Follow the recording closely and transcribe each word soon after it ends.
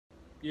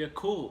Yeah,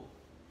 cool.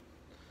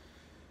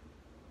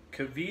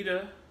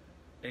 Kevita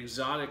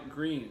exotic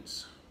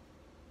greens.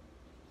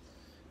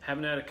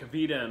 Haven't had a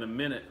kevita in a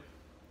minute.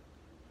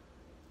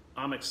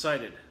 I'm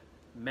excited.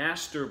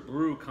 Master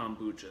Brew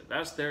kombucha.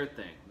 That's their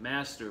thing.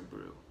 Master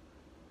Brew.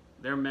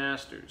 They're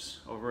masters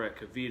over at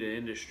Kevita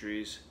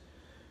Industries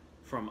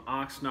from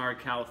Oxnard,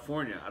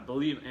 California. I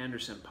believe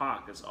Anderson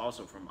Paak is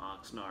also from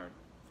Oxnard,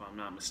 if I'm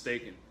not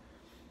mistaken.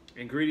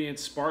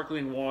 Ingredients: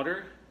 sparkling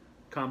water,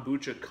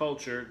 kombucha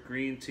culture,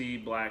 green tea,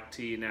 black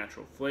tea,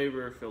 natural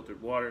flavor,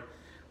 filtered water.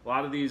 A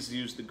lot of these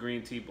use the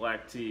green tea,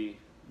 black tea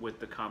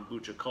with the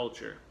kombucha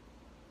culture.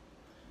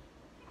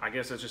 I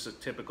guess that's just a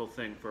typical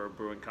thing for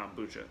brewing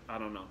kombucha. I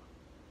don't know.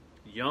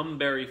 Yum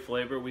berry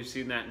flavor. We've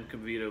seen that in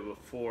Kevita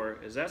before.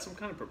 Is that some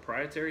kind of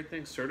proprietary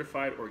thing?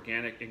 Certified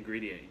organic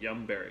ingredient.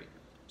 Yum berry.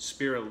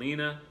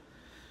 Spirulina.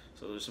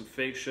 So there's some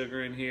fake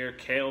sugar in here.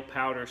 Kale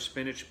powder,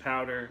 spinach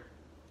powder,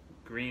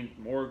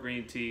 more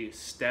green tea,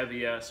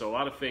 stevia. So a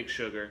lot of fake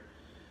sugar.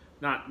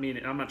 I'm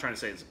not trying to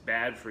say it's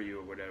bad for you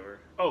or whatever.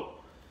 Oh,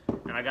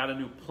 and I got a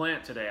new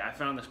plant today. I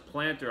found this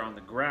planter on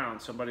the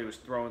ground. Somebody was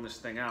throwing this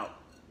thing out.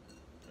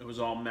 It was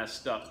all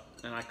messed up,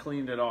 and I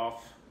cleaned it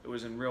off. It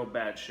was in real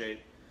bad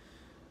shape.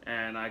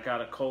 And I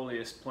got a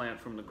coleus plant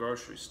from the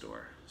grocery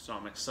store. So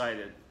I'm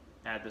excited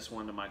to add this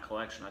one to my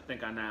collection. I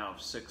think I now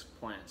have 6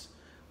 plants.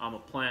 I'm a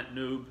plant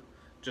noob,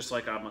 just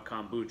like I'm a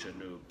kombucha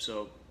noob.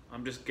 So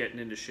I'm just getting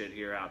into shit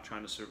here out,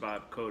 trying to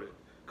survive COVID.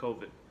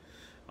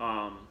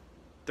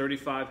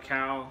 35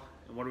 cal,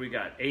 and what do we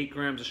got? 8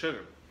 grams of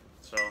sugar.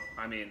 So,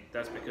 I mean,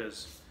 that's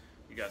because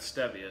you got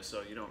stevia,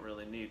 so you don't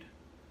really need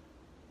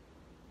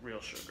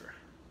real sugar.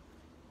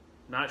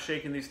 Not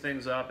shaking these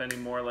things up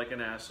anymore like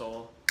an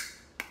asshole,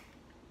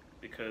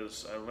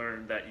 because I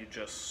learned that you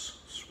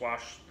just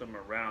swash them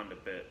around a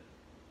bit.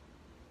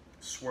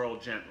 Swirl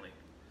gently.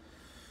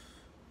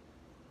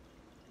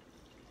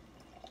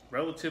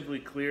 Relatively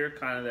clear,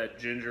 kind of that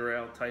ginger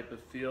ale type of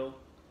feel.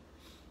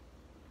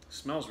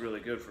 Smells really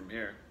good from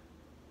here.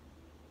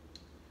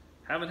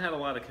 Haven't had a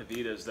lot of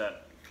kevitas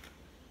that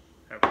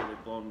have really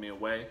blown me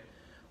away.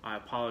 I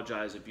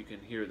apologize if you can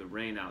hear the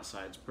rain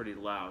outside. It's pretty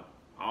loud.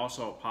 I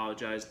also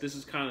apologize. This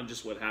is kind of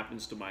just what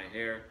happens to my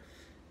hair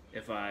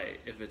if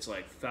it's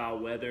like foul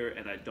weather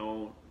and I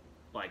don't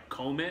like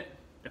comb it.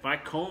 If I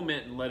comb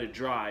it and let it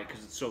dry,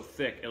 because it's so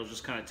thick, it'll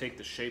just kind of take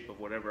the shape of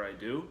whatever I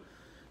do.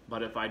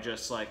 But if I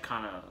just like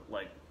kind of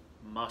like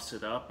muss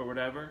it up or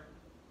whatever,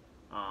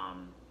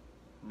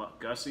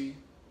 guss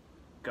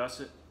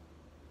it.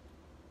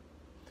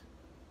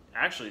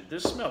 Actually,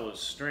 this smell is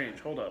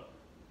strange. Hold up.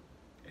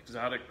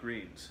 Exotic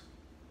greens.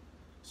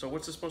 So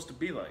what's it supposed to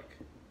be like?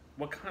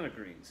 What kind of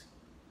greens?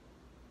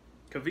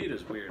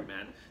 Kevita's weird,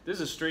 man. This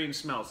is a strange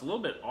smell. It's a little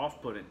bit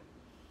off-putting.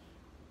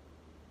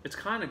 It's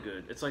kind of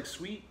good. It's like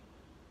sweet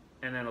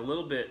and then a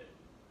little bit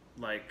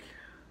like,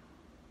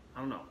 I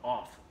don't know,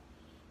 off.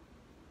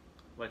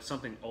 Like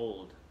something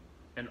old.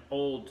 An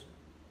old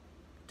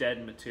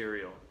dead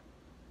material.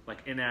 Like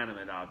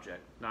inanimate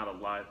object, not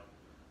alive.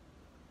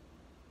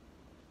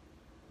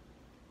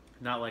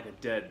 Not like a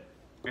dead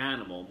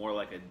animal, more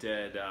like a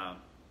dead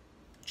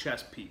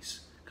chess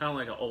piece. Kind of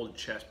like an old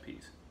chess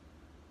piece.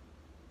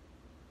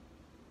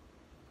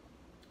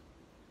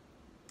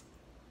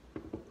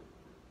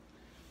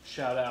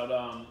 Shout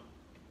out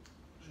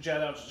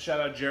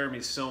Jeremy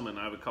Silman.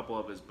 I have a couple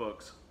of his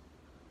books.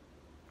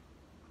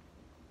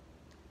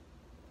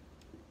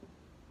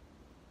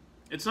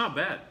 It's not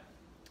bad.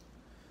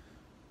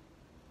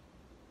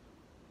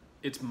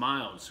 It's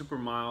mild, super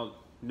mild,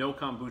 no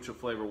kombucha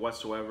flavor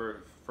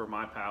whatsoever for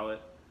my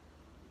palate.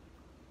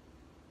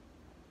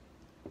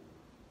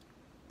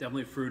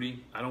 Definitely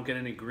fruity. I don't get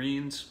any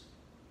greens.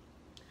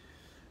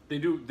 They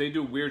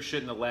do weird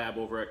shit in the lab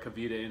over at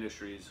Kevita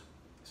Industries.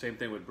 Same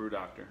thing with Brew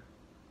Doctor.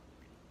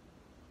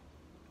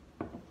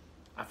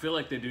 I feel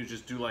like they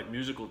just do like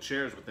musical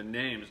chairs with the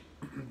names.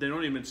 They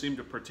don't even seem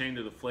to pertain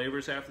to the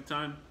flavors half the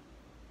time.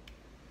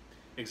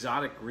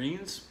 Exotic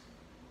greens?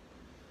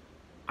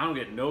 I don't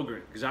get no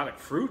green. Exotic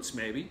fruits,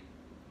 maybe.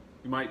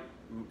 You might,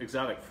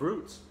 exotic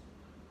fruits.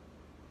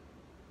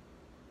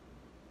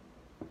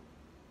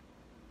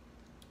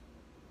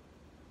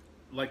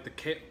 Like the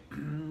kale.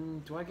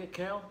 Do I get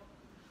kale?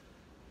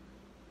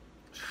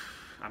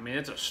 I mean,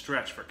 it's a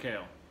stretch for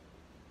kale.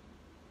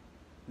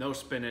 No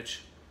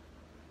spinach.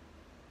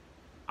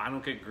 I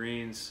don't get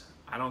greens.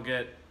 I don't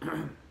get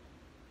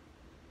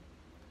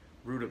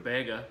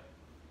rutabaga.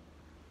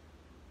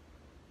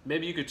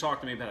 Maybe you could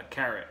talk to me about a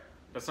carrot.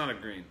 That's not a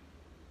green.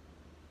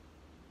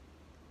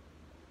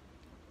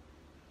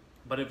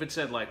 But if it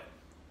said like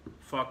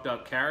fucked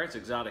up carrots,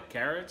 exotic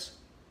carrots,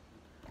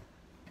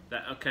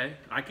 that okay,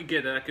 I could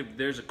get that.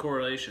 There's a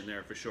correlation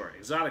there for sure.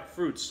 Exotic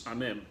fruits,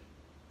 I'm in.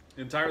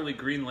 Entirely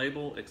green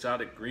label,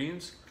 exotic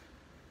greens.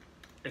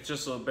 It's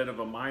just a bit of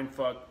a mind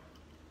fuck.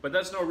 But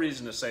that's no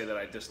reason to say that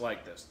I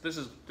dislike this. This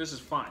is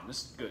fine.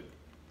 This is good.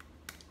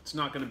 It's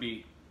not going to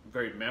be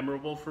very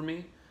memorable for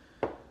me.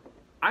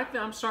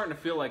 I'm starting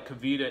to feel like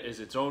Kevita is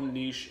its own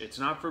niche. It's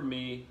not for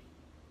me.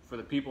 For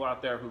the people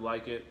out there who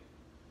like it,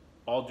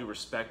 all due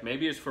respect,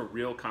 maybe it's for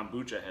real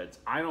kombucha heads.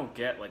 I don't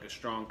get like a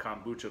strong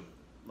kombucha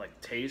like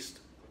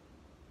taste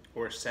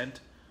or scent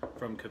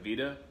from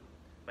kevita,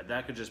 but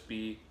that could just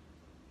be,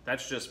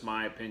 that's just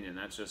my opinion.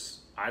 That's just,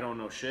 I don't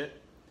know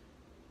shit.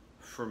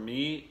 For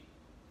me,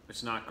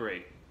 it's not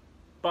great.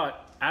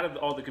 But out of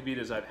all the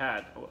kevitas I've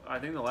had, I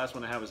think the last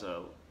one I had was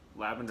a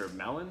lavender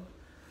melon.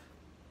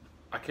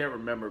 I can't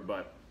remember,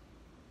 but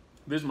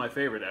this is my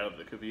favorite out of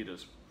the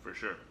kevitas for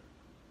sure.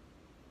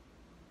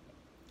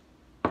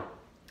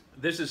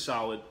 This is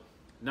solid,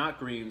 not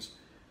greens.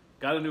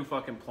 Got a new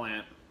fucking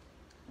plant,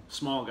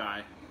 small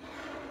guy.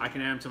 I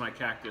can add him to my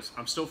cactus.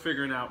 I'm still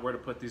figuring out where to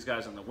put these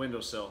guys on the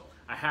windowsill.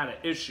 I had an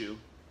issue.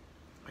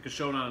 I could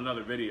show it on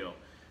another video,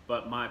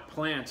 but my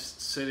plants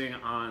sitting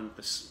on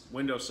the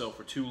windowsill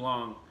for too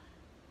long,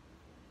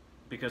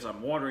 because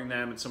I'm watering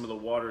them and some of the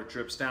water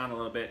drips down a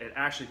little bit, it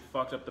actually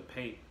fucked up the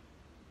paint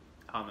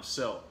on the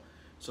sill.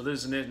 So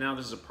this is now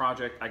this is a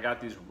project. I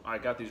got these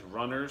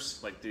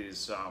runners, like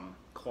these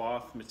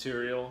cloth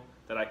material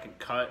that I can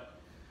cut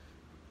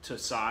to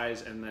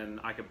size, and then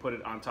I can put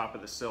it on top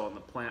of the sill, and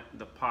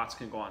the pots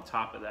can go on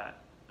top of that,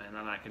 and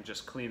then I can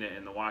just clean it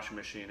in the washing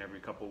machine every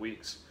couple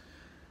weeks.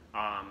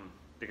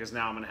 Because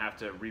now I'm gonna have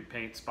to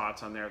repaint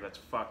spots on there that's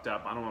fucked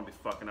up. I don't want to be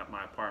fucking up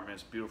my apartment.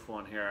 It's beautiful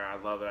in here. I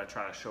love it. I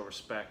try to show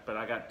respect. But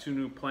I got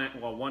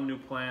one new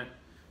plant.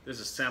 This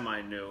is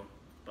semi-new,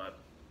 but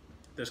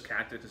this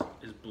cactus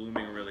is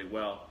blooming really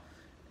well.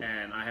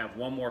 And I have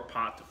one more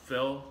pot to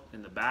fill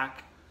in the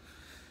back.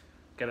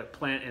 Get a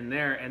plant in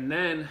there, and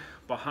then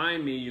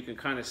behind me you can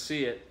kind of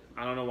see it.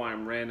 I don't know why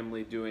I'm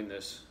randomly doing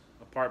this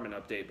apartment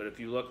update, but if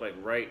you look like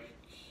right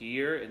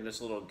here in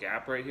this little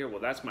gap right here, well,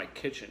 that's my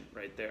kitchen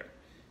right there.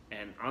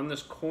 And on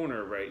this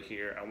corner right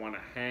here, I want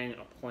to hang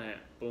a plant,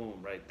 boom,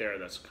 right there,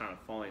 that's kind of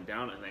falling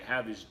down. And they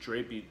have these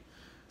drapey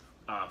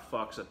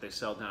fucks that they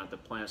sell down at the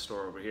plant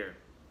store over here.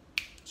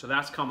 So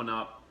that's coming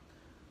up.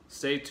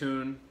 Stay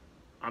tuned.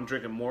 I'm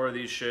drinking more of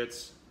these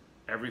shits.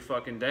 Every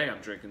fucking day I'm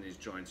drinking these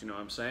joints, you know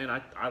what I'm saying?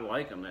 I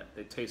like them.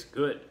 They taste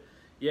good.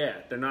 Yeah,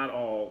 they're not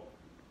all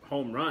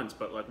home runs,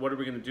 but like, what are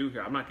we gonna do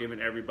here? I'm not giving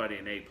everybody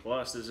an A+.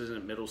 This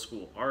isn't middle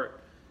school art.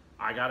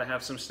 I gotta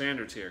have some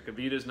standards here.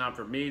 Kevita's not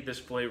for me. This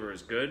flavor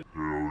is good.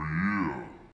 Hell yeah.